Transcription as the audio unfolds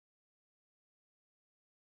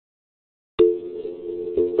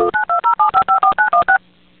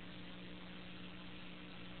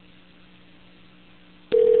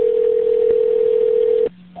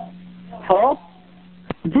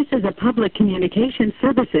is a public communication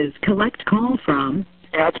services collect call from...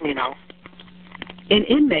 Yeah, it's me now. An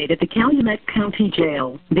inmate at the Calumet County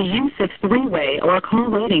Jail. The use of three-way or call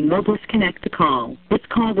waiting will disconnect the call. This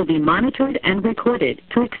call will be monitored and recorded.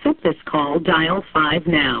 To accept this call, dial 5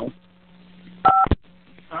 now.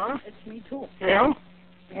 Huh? It's me too. Yeah?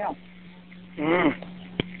 Yeah.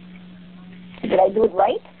 Did I do it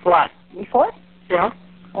right? What? Before? Yeah.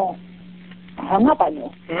 Oh. I hung up on you.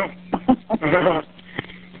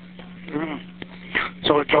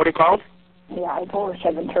 So Jody called? Yeah, I told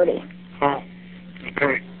her 7:30. Oh.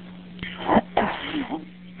 Okay.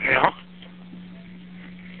 Yeah?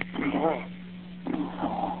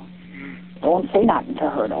 Oh. Don't say nothing to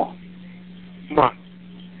her, though. What?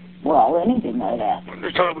 Well, anything like that.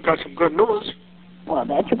 They tell her we got some good news. Well,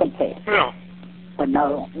 that you can say. Yeah. But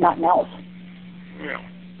no, nothing else. Yeah.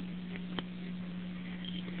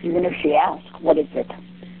 Even if she asks, what is it?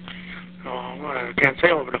 Oh, well, I can't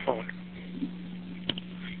say over the phone.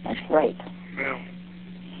 That's right. Yeah.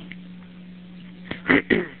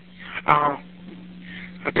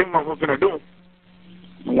 I think what we're going to do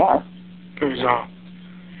We are. is,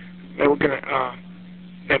 they were going to,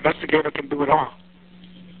 the investigator can do it all.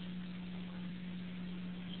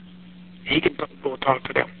 He can go talk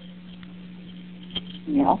to them.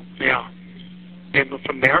 Yeah. Yeah. And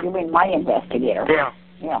from there. You mean my investigator? Yeah.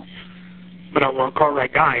 Yeah. But I will call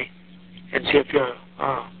that guy and see if he'll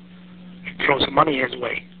throw some money his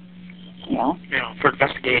way. Yeah. You know, for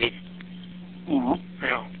investigating. Yeah.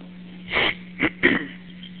 Yeah.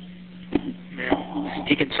 Yeah.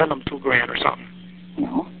 He can send them $2,000 or something.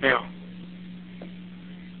 Yeah. Yeah.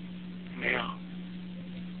 Yeah.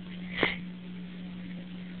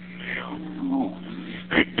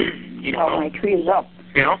 You know. Well, my tree is up.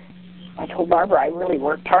 Yeah? I told Barbara I really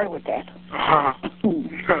worked hard with that.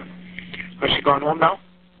 Has she gone home now?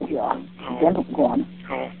 Yeah. Oh. Then gone.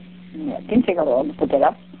 Oh. Yeah. Didn't take her long to put that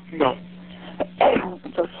up. No.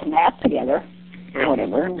 So snap together. Yeah.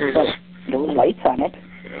 Whatever. But there was lights on it.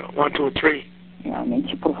 Yeah. 1, 2, 3. Yeah, and then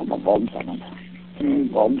she put a couple bulbs on it. And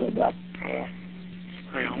the bulbs I got. Oh.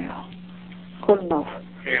 Yeah. Yeah. Good enough.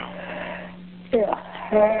 Yeah.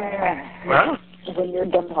 Yeah. Well? When you're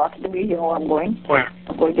done talking to me, you know where I'm going? Where?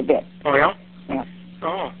 I'm going to bed. Oh, yeah? Yeah.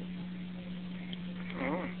 Oh.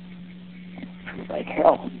 Oh. It's like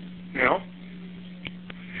hell. Yeah?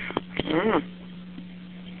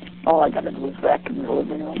 All I got to do is vacuum the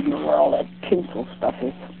living room where all that tinsel stuff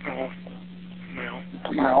is. Oh. Yeah.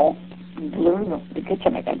 Tomorrow, the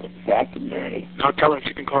kitchen I got to vacuum dirty. I'll tell her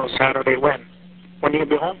she can call Saturday when? When you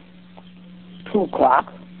be home? 2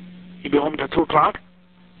 o'clock. You be home till 2 o'clock?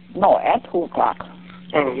 No, at 2 o'clock.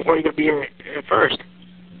 Oh, where you going to be at first?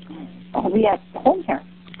 I'll be at home here.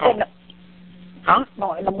 Oh. Huh?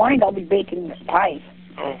 No, in the morning I'll be baking pies.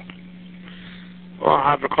 Oh. Well, I'll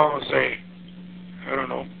have her call and say, I don't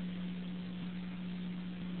know.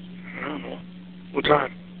 What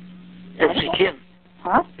time? If she can.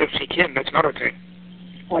 Huh? If she can, that's another thing.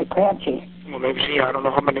 Why can't she? Well, maybe I don't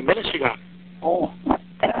know how many minutes she got. Oh,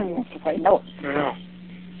 if I know. Yeah.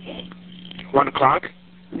 1 o'clock?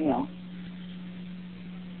 Yeah.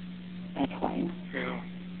 That's fine. Yeah.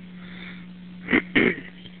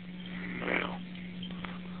 Yeah.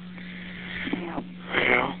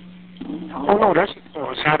 Yeah. No. Oh, no, that's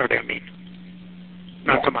Saturday, I mean.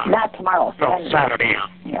 Not tomorrow. Not tomorrow. No, Saturday,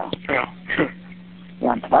 Yeah. Yeah.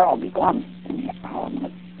 Yeah, tomorrow I'll be gone. I'm going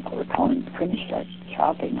to go to town and finish that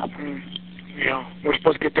shopping up. Yeah. We're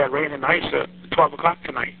supposed to get that rain and ice at 12 o'clock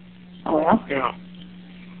tonight. Oh, yeah? Yeah.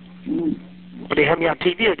 But they had me on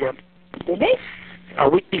TV again. Did they? A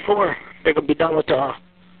week before, they're going to be done with the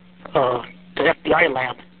FBI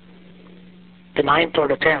lab. The 9th or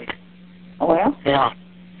the 10th. Oh, yeah? Yeah.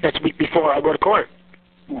 That's a week before I go to court.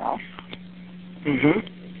 Yeah.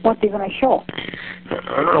 Mm-hmm. What they going to show?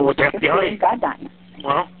 I don't know what the FBI... got done.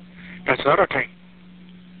 Well, that's the other thing.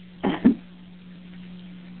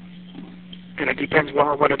 And it depends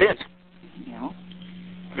on what it is. Yeah.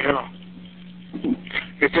 Yeah.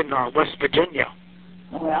 It's in West Virginia.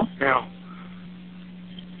 Oh, yeah? Yeah.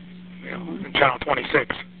 Yeah. In Channel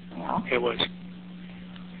 26. Yeah. It was.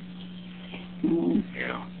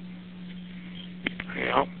 Yeah.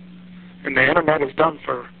 Yeah. And the internet is done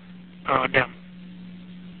for them.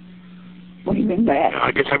 What do you mean by that?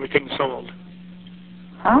 I guess everything's sold.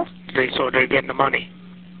 Huh? So they're getting the money.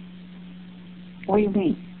 What do you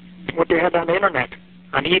mean? What they had on the internet,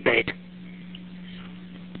 on eBay.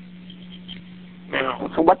 Yeah.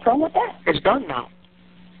 So what's wrong with that? It's done now.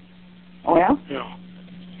 Oh, yeah? Yeah.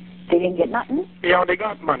 They didn't get nothing? Yeah, they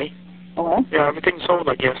got money. Oh, yeah? Yeah, everything's sold,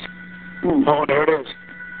 I guess. Oh, there it is.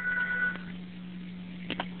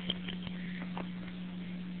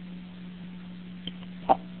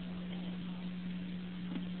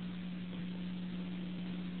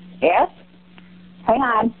 Yes? Hang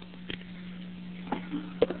on.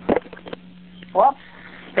 Whoops.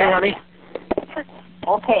 Hey, honey.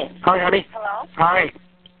 Okay. Hi, honey. Hello? Hi.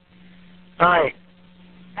 Hi.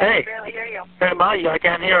 I Hey. can barely hear you. Hey, Ma, I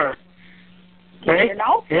can't hear her. Can you Hey? hear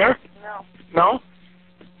now? Here? No. No?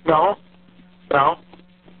 No? No?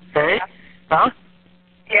 Hey? Yeah. Huh?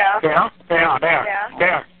 Yeah. Yeah? Yeah, there. Yeah.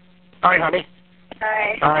 There. Hi, honey.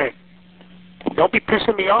 Hi. Hi. Don't be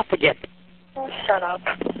pissing me off again. Oh, shut up.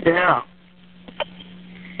 Yeah.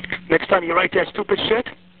 Next time you write that stupid shit,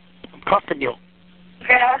 I'm cuffing you.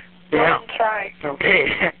 Yeah? Go Yeah. ahead and try.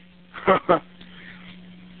 Okay.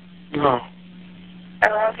 No. I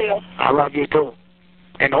love you. I love you too.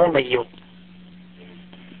 And only you.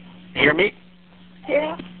 Hear me?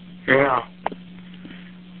 Yeah. Yeah.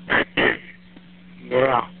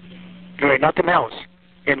 Yeah. There ain't nothing else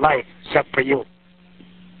in life except for you.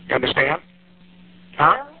 You understand?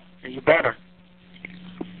 Huh? You better.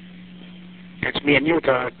 It's me and you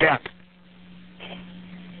to death.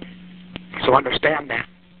 So understand that.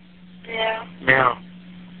 Yeah. Yeah.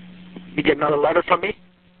 You get another letter from me?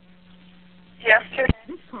 Yesterday.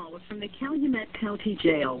 This call is from the Calumet County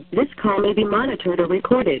Jail. This call may be monitored or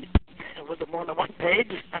recorded. Was it more than one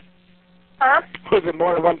page? Huh? Was it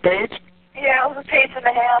more than one page? Yeah, it was a page and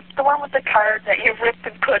a half. The one with the card that you ripped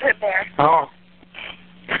and put in there. Oh.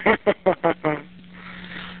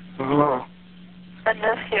 Oh. I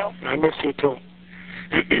miss you. I miss you too.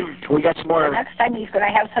 We got some more. Next time he's going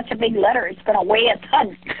to have such a big letter, it's going to weigh a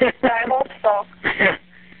ton. I hope so.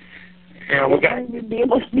 Yeah, we got. You'll be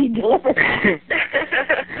able to be delivered.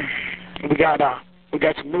 we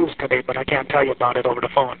got some news today, but I can't tell you about it over the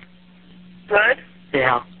phone. Good?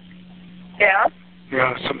 Yeah. Yeah?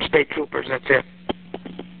 Yeah, some state troopers, that's it.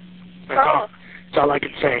 That's Oh. all. That's all I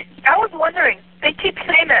can say. I was wondering, they keep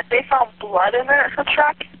saying that they found blood in the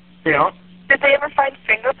truck. Yeah. Did they ever find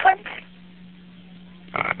fingerprints?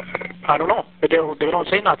 I don't know. They don't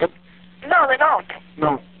say nothing. No, they don't.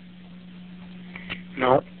 No.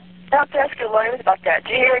 No. I'll have to ask your lawyers about that.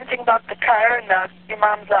 Did you hear anything about the car and your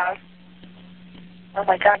mom's, oh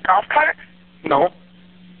my God, golf cart? No.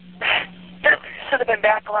 That should have been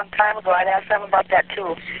back a long time ago. I'd ask them about that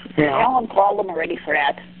too. Yeah. Alan called them already for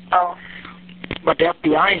that. Oh. But the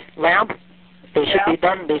FBI lab, they should Yeah. be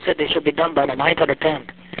done. They said they should be done by the 9th or the 10th.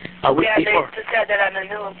 A week Yeah, before. they just had that on the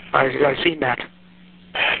news. I seen that.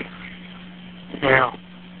 Yeah.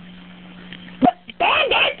 But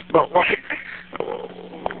bandit! But what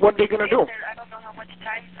are they gonna do? I don't know how much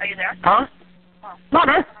time. Are you there? Huh? Oh.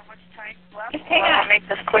 Mother. I don't know how much time left. Just hang I'll on. make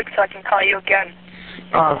this quick so I can call you again.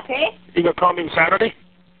 Okay? You gonna call me Saturday?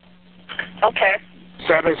 Okay.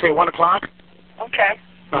 Saturday, say 1 o'clock. Okay.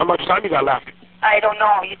 How much time you got left? I don't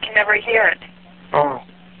know. You can never hear it. Oh.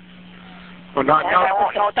 Well, not And I now.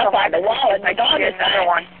 won't know till By next the wall week and if I my dog can get is another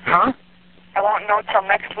one. Huh? I won't know till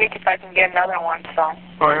next week if I can get another one, so.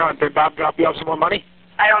 Oh, yeah. Did Bob drop you off some more money?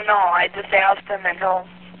 I don't know. I just asked him and I'll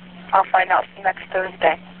find out next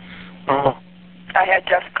Thursday. Oh. I had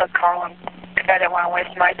Jessica call him because I didn't want to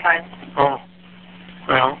waste my time. Oh.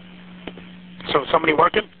 Well. So somebody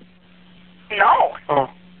working? No. Oh.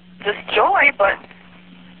 Just Joy, but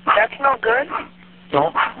that's no good.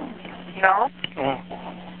 No? No. Oh.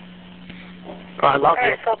 I love All you.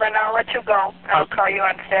 right, so then I'll let you go. I'll call you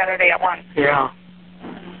on Saturday at 1. Yeah.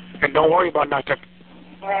 And don't worry about nothing.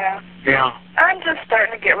 Yeah. Yeah. I'm just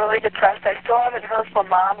starting to get really depressed. I still haven't heard from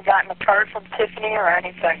Mom, gotten a card from Tiffany or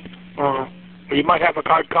anything. Well, you might have a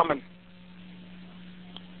card coming.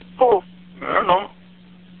 Who? I don't know.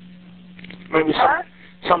 Maybe Huh?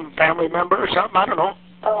 some family member or something. I don't know.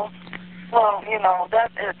 Oh. Well, you know,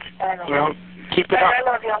 I don't know. Well, keep it I up.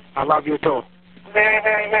 love you I love you too. very,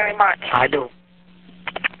 very, very much. I do.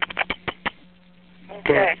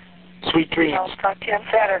 Okay. Sweet dreams. I'll talk to you on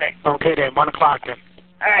Saturday. Okay then, 1 o'clock then.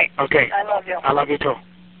 All right. Okay. I love you. I love you too.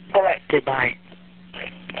 Bye. Okay, bye.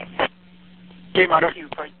 Okay, Mother.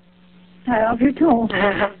 I love you too.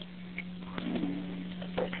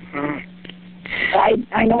 Mm.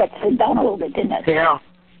 I know it slid down a little bit, didn't it? Yeah.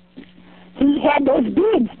 He had those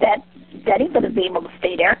beads that he could have been able to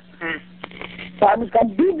stay there. Mm. So I was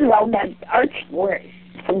got beads around that arch where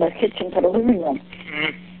from the kitchen to the living room.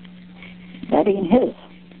 Mm. That ain't his.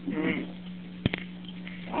 Mm.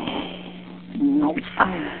 No.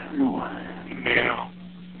 No. Yeah.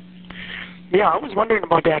 Yeah, I was wondering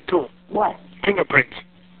about that too. What? Fingerprints.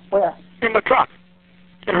 Where? In the truck.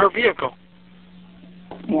 In her vehicle.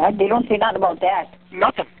 Yeah, they don't say nothing about that.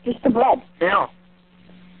 Nothing. Just the blood. Yeah.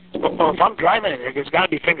 Well, if I'm driving it, there's got to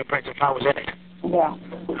be fingerprints if I was in it. Yeah.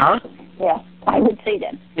 Huh? Yeah. I would say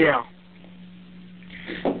that. Yeah.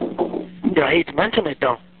 Yeah, I hate to mention it,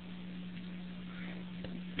 though.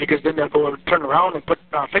 Because then they'll go and turn around and put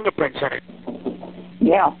fingerprints in it.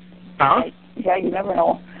 Yeah. Huh? Yeah, you never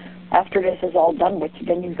know. After this is all done with,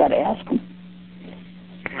 then you've got to ask them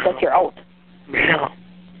that you're out. Yeah.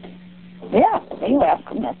 Yeah, then you ask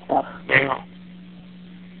them that stuff. Yeah.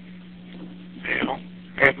 Yeah.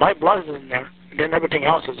 If my blood is in there, then everything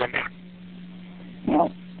else is in there. Yeah.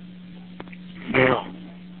 Yeah.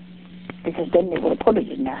 Because then they would have put it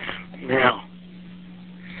in there. Yeah.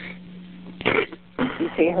 You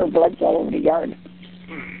see her blood's all over the yard.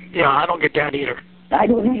 Yeah, I don't get that either. I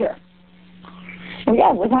don't either. Well,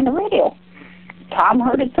 yeah, it was on the radio. Tom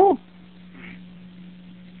heard it too.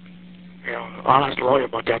 Yeah, I'll ask the lawyer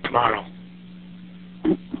about that tomorrow.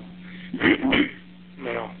 Yeah.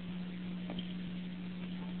 Yeah.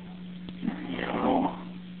 Yeah.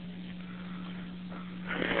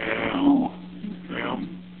 Yeah.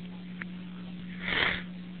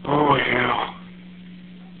 Oh, yeah.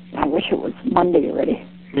 I wish it was Monday already.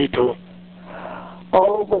 Me too.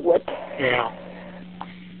 All over with. Yeah.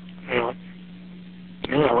 Yeah.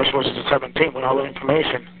 Yeah, I wish it was the 17th with all the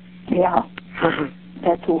information. Yeah.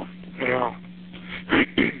 That too. Yeah.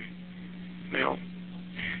 Yeah.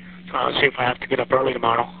 So I'll see if I have to get up early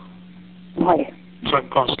tomorrow. Why? So I can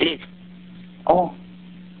call Steve. Oh.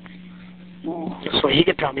 Oh. So he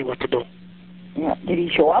can tell me what to do. Yeah. Did he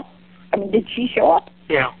show up? I mean, did she show up?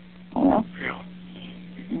 Yeah. Oh, yeah. Yeah.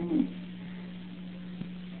 Mm.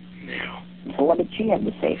 Yeah. So what did she have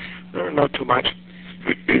to say? Not too much.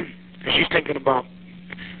 She's thinking about,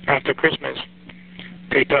 after Christmas,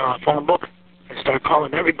 take the phone book and start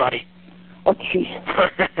calling everybody. Oh, jeez.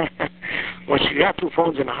 Well, she got 2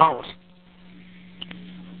 phones in the house.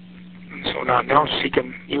 So now she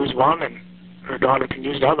can use one, and her daughter can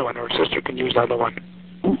use the other one, or her sister can use the other one.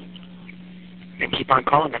 Mm. And keep on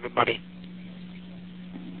calling everybody.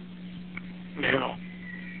 Yeah.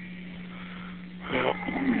 Yeah.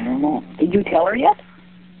 I don't know. Did you tell her yet?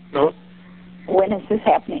 No. When is this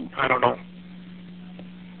happening? I don't know.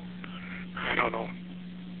 I don't know.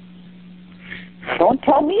 Don't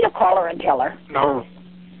tell me to call her and tell her. No.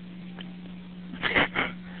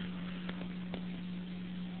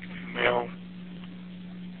 No.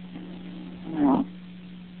 No.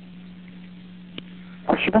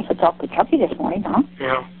 Oh, she must have talked to Chucky this morning, huh?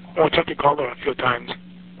 Yeah. Well, Chucky called her a few times.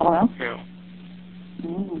 Oh, yeah? Yeah.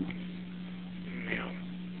 Mm. Yeah.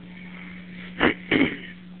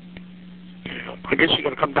 Yeah. I guess she's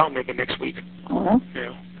going to come down maybe next week. Oh, yeah?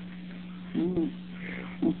 Yeah. Mm.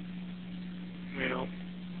 Yeah. Yeah.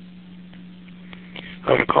 I'm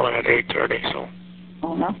going to call her at 8:30, so.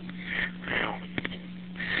 Oh, no? Yeah.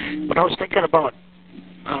 But I was thinking about,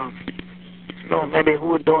 maybe who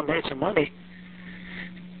would donate some money.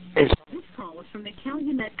 This call is from the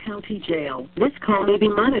Calumet County Jail. This call may be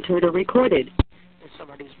monitored or recorded. Some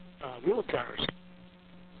of these realtors.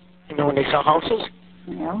 You know, when they sell houses?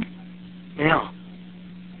 Yeah. Yeah.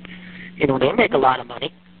 You know, they make a lot of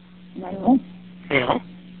money. I know. You know?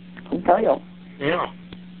 I can tell you. Yeah.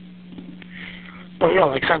 Well, yeah,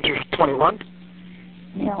 like Center 21.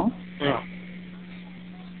 Yeah. Yeah.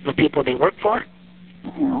 The people they work for?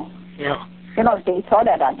 Yeah. Yeah. You know, if they saw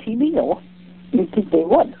that on TV, though, you'd think they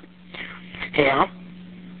would. Yeah.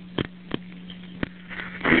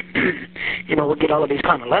 You know, we get all of these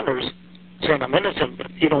kind of lenders saying I'm innocent,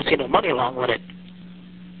 but you don't see no money along with it.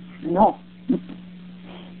 No.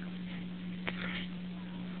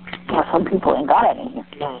 Well, some people ain't got any.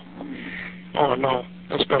 No. Oh, no.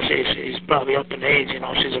 Especially she's probably up in age, you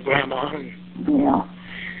know, she's a grandma. And, yeah.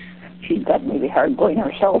 She's got maybe hard going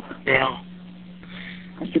herself. yeah.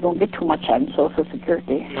 Because you don't get too much on Social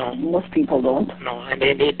Security. No. Most people don't. No, and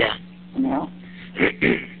they need that. Yeah.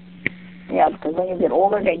 Yeah, because when you get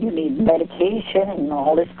older, then you need medication and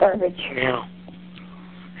all this garbage. Yeah.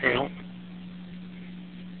 Yeah.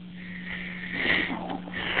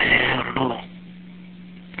 I don't know.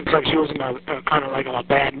 Looks like she was in a kind of like in a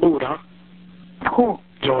bad mood, huh? Who?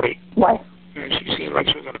 Jody. Why? And she seemed like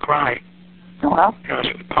she was going to cry. Well. Yeah,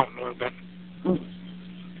 she was pouting a little bit. Mm.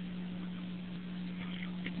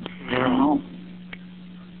 Yeah. Oh.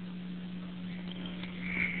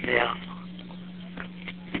 Yeah.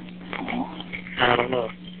 I don't know.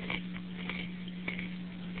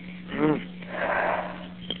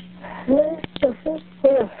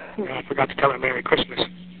 I forgot to tell her Merry Christmas.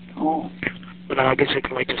 Oh. But I guess I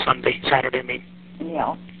can wait till Saturday, I mean.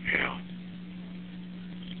 Yeah. Yeah.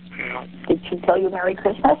 Yeah. Did she tell you Merry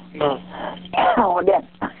Christmas? No. Oh, then.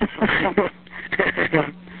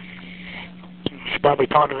 She probably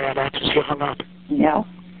thought of that after she hung up. Yeah.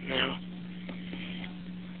 Yeah.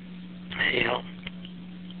 Yeah.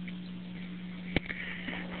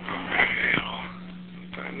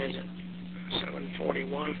 What time is it?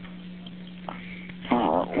 7:41.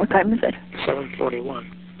 What time is it? 7:41.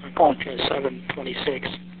 Oh. Okay, 7:26.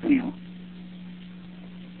 Yeah.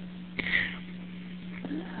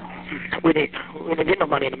 We didn't get no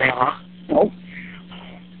money in the mail, huh? Nope.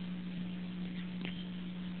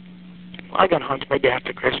 I got a hunch maybe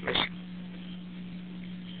after Christmas.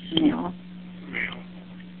 Yeah.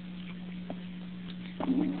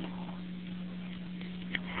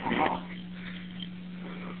 Yeah.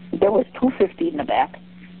 There was $2.50 in the back.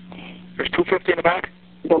 There's $2.50 in the back?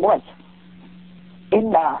 There was.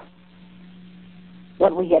 In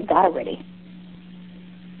what we had got already.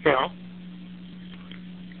 Yeah.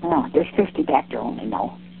 No, there's 50 back there only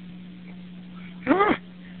now. Huh.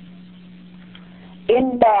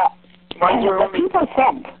 In Why is there the only... people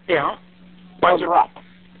sent. Yeah. Why is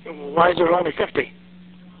there only 50?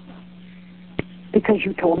 Because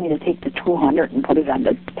you told me to take the 200 and put it on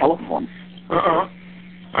the telephone.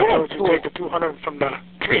 I told you to take the 200 from the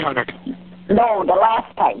 300. No, the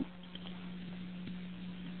last time.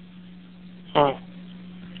 Oh.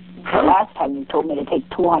 The last time you told me to take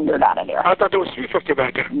 200 out of there. I thought there was 350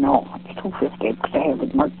 back there. No, it's 250 because I have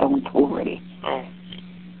it marked down 2 already. Oh.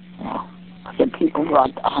 Yeah. The people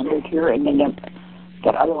brought 100 here, and then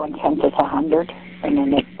that other one sent us 100, and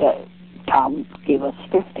then Tom gave us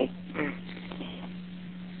 50. Mm.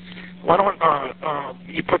 Why don't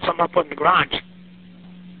you put some up in the garage?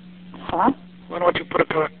 Huh? Why don't you put a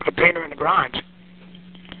container in the garage?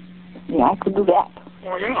 Yeah, I could do that.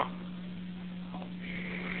 Oh, yeah.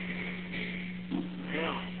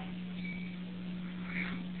 Yeah.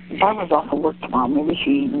 Barbara's off of work tomorrow. Maybe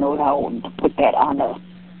she knows how to put that on the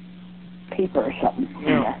paper or something.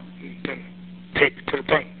 Yeah. Then take it to the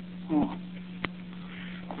thing. Yeah.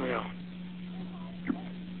 Yeah.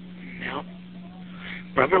 Yeah.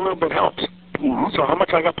 But every little bit helps. Yeah. So how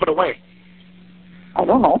much I got put away? I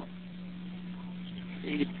don't know.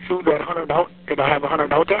 You threw that 100 out. Did I have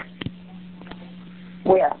 100 out there?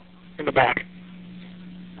 Where? In the back.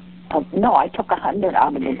 No, I took 100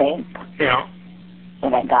 out of the bank Yeah.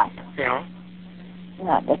 that I got. Yeah.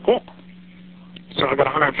 Yeah, that's it. So I got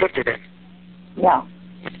 150 then. Yeah.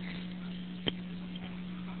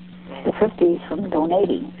 The 50 is from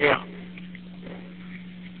donating. Yeah.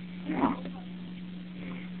 Yeah.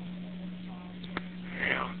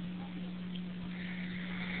 Yeah.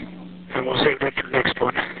 And we'll save that for the next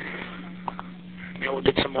one. Then we'll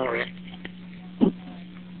get some more in.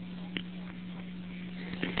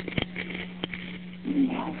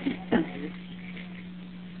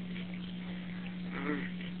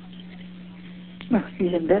 Oh,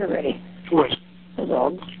 he's in bed already. Who is? The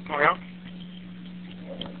dog. Oh, yeah?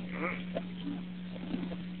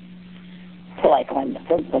 Till I climb the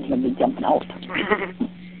fence, then he'll be jumping out.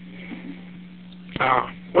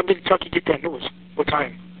 When did Chucky get that news? What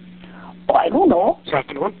time? Oh, I don't know. This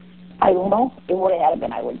afternoon? I don't know. It would have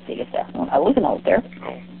been, I would say, this afternoon. I wasn't out there.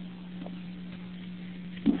 Oh.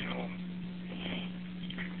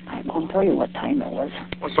 I won't tell you what time it was.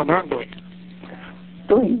 What's the man doing?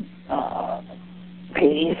 Doing,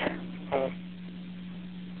 paydays. Oh.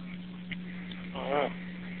 Oh.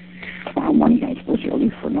 Tomorrow morning, I suppose you'll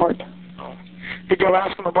leave for North. Oh. Did you ever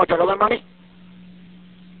ask him about that other money?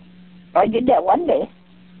 I did that one day.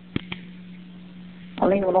 I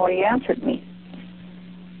don't even know what he answered me.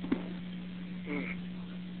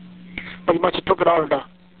 Well, you must have took it out of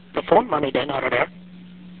the phone money then out of there.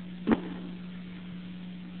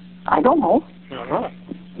 I don't know. I don't know.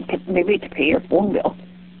 Maybe to pay your phone bill.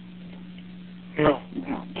 Yeah.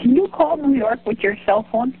 Can you call New York with your cell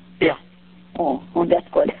phone? Yeah. Oh, well, that's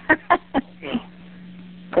good. Yeah.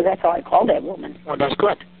 Because that's how I call that woman. Well, that's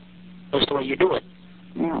good. That's the way you do it.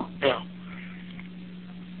 Yeah. Yeah.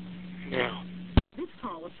 Yeah. This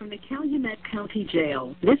call is from the Calumet County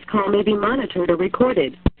Jail. This call may be monitored or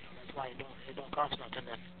recorded. That's why it don't cost nothing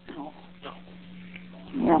then. No. No.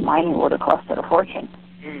 Yeah, mine would have costed a fortune.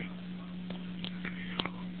 Mm.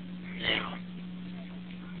 Yeah.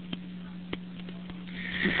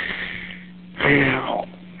 Yeah.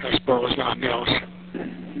 I suppose nothing else.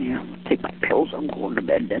 Yeah. Take my pills. I'm going to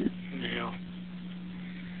bed then. Yeah.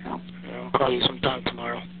 Yeah. I'll call you sometime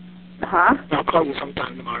tomorrow. Huh? I'll call you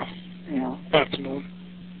sometime tomorrow. Yeah. Afternoon.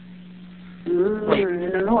 I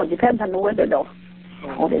don't know. It depends on the weather, though.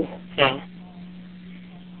 Oh. Yeah.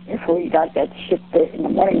 If we got that shit in the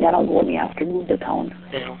morning, then I'll go in the afternoon to town.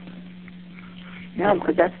 Yeah. Yeah,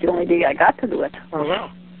 because that's the only day I got to do it. Oh, yeah.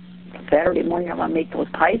 Saturday morning, I'm going to make those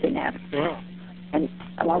pies in that. Yeah. And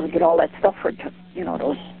I want to get all that stuff for,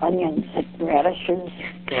 those onions and radishes.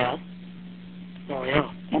 Yeah. Oh,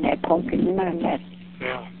 yeah. And that pumpkin and that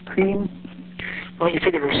cream. Well, you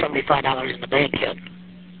figure there's $75 in the bank yet.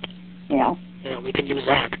 Yeah. Yeah, we can use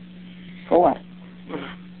that. For what?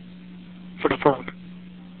 for the phone.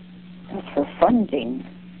 That's for funding.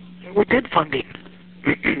 We did funding.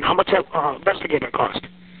 How much that investigator cost?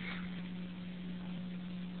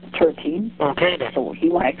 13. Okay then. So he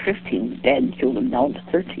wanted 15. Dad showed him down to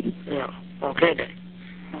 13. Yeah. Okay then.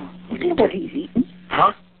 You know what he's eating?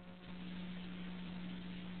 Huh?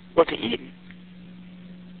 What's he eating?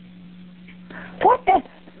 What the?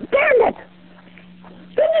 Damn it!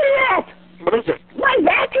 Look at that! What is it? My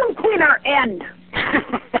vacuum cleaner end!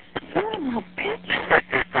 Son of a bitch.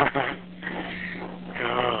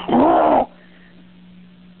 Oh.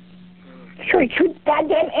 Sure, he chewed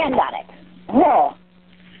goddamn end on it. Oh.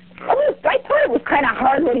 I thought it was kind of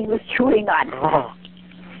hard what he was chewing on. Oh.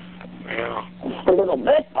 Yeah. Just a little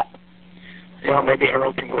bit, but... Yeah, maybe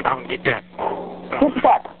Earl can go down and get that. What's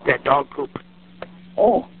that? That dog poop.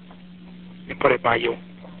 Oh. And put it by you.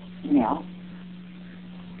 Yeah.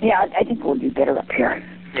 Yeah, I think it would be better up here.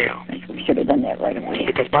 Yeah. I think we should have done that right away.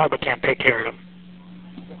 Because Barbara can't take care of them.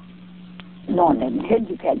 No, and then kids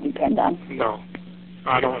you can't depend on. No.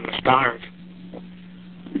 I don't want to starve.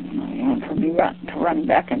 Yeah, for me to run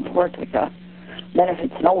back and forth with the... Then if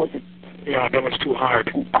it snows, Yeah, then it's too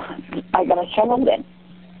hard. I got a shovel then.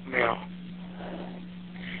 Yeah.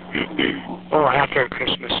 Oh, after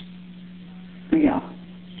Christmas. Yeah.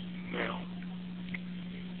 Yeah.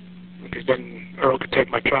 Because then Earl could take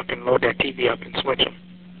my truck and load that TV up and switch them.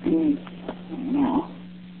 No.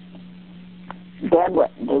 Dad,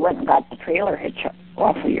 they went and got the trailer hitch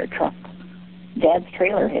off of your truck. Dad's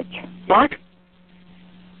trailer hitch. What?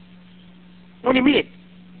 What do you mean?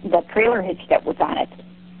 The trailer hitch that was on it.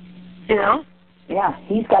 Yeah? Yeah,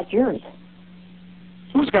 he's got yours.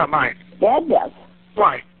 Who's got mine? Dad does.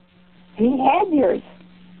 Why? He had yours.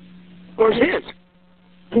 Where's his?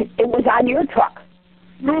 It was on your truck.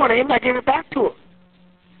 No, it ain't. I gave it back to him.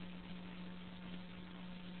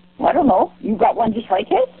 Well, I don't know. You got one just like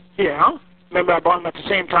his? Yeah. Remember I bought them at the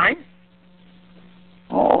same time?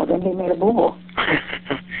 Oh, then they made a boo-boo.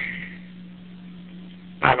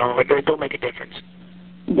 I know, it don't make a difference.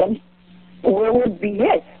 Then where would be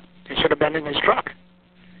his? It should have been in his truck.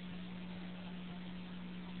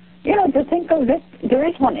 You know, to think of it, there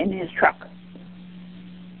is one in his truck.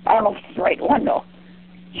 I don't know if it's the right one, though.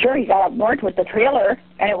 Sure, he got up north with the trailer,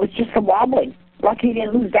 and it was just a wobbling. Lucky he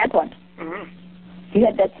didn't lose that one. Mm-hmm. He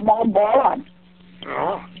had that small ball on.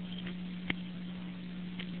 Oh.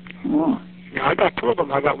 Oh. Yeah, I got two of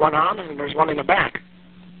them. I got one on, and there's one in the back.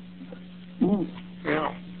 Mm.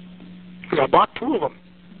 Yeah. Because I bought two of them.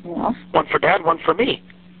 Yeah. One for Dad, one for me.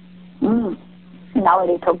 Mm. Now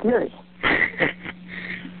they took yours.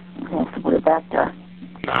 You have to put it back there.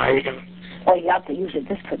 Nah, you can... Well, you have to use it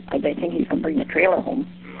this trip, because I think you can bring the trailer home.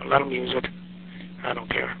 Let him use it. I don't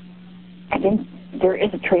care. I think there is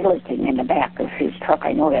a trailer thing in the back of his truck.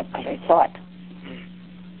 I know that because I saw it.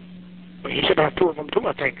 But he should have two of them too,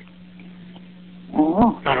 I think.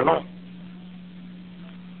 Oh. I don't know.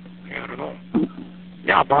 Yeah, I don't know.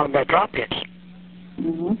 Yeah, I bought him that drop hitch.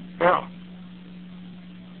 Mm-hmm. Yeah.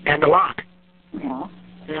 And the lock. Yeah.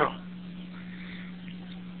 Yeah.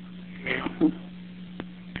 Yeah.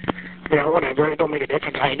 Yeah, whatever. It don't make a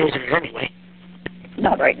difference. I ain't using it anyway.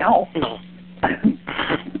 Not right now. No.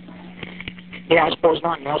 Yeah, I suppose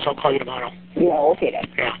not, and else I'll call you tomorrow. Yeah, okay then.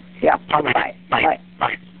 Yeah. Yeah. All right. Bye. Bye. Bye.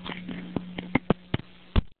 Bye.